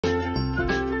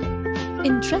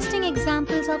Interesting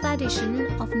examples of addition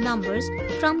of numbers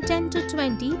from 10 to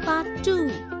 20 part 2.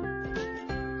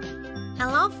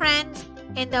 Hello friends,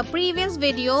 in the previous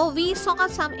video we saw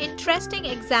some interesting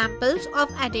examples of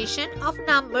addition of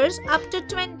numbers up to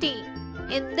 20.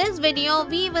 In this video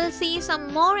we will see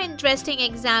some more interesting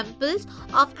examples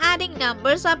of adding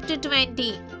numbers up to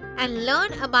 20 and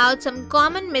learn about some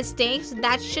common mistakes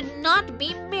that should not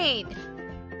be made.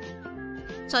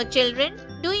 So children,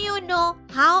 do you know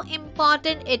how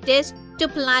important it is to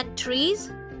plant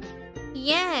trees?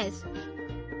 Yes.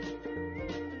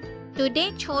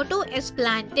 Today Chotu is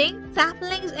planting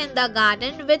saplings in the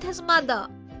garden with his mother.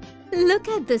 Look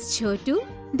at this, Chotu.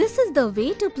 This is the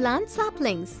way to plant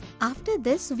saplings. After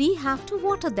this, we have to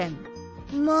water them.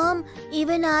 Mom,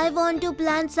 even I want to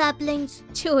plant saplings.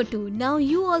 Chotu, now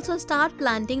you also start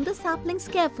planting the saplings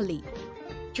carefully.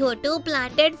 Chotu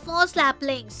planted 4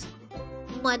 saplings.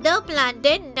 Mother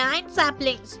planted 9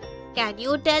 saplings. Can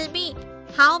you tell me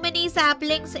how many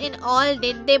saplings in all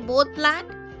did they both plant?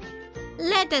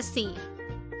 Let us see.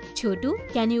 Chotu,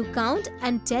 can you count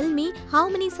and tell me how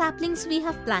many saplings we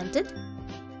have planted?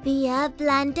 We have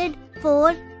planted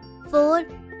 4,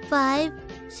 5,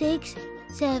 6,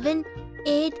 7,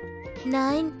 8,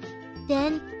 9,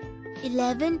 10,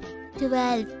 11,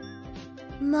 12.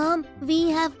 Mom,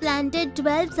 we have planted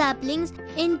 12 saplings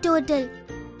in total.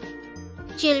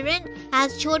 Children,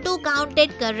 has Chotu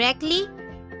counted correctly?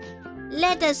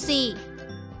 Let us see.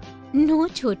 No,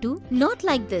 Chotu, not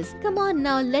like this. Come on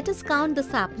now, let us count the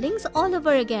saplings all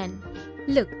over again.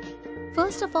 Look,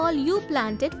 first of all, you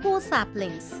planted 4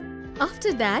 saplings.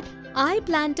 After that, I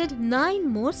planted 9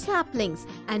 more saplings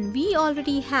and we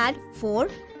already had 4,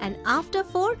 and after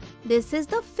 4, this is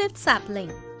the 5th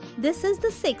sapling. This is the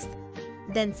 6th,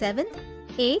 then 7th,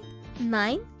 8th,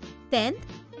 9th, 10th,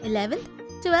 11th,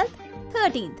 12th,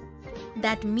 13th.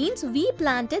 That means we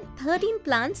planted 13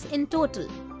 plants in total.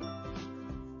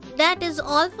 That is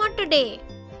all for today.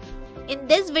 In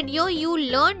this video, you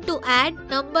learned to add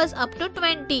numbers up to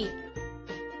 20.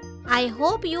 I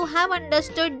hope you have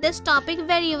understood this topic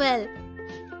very well.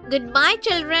 Goodbye,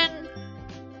 children.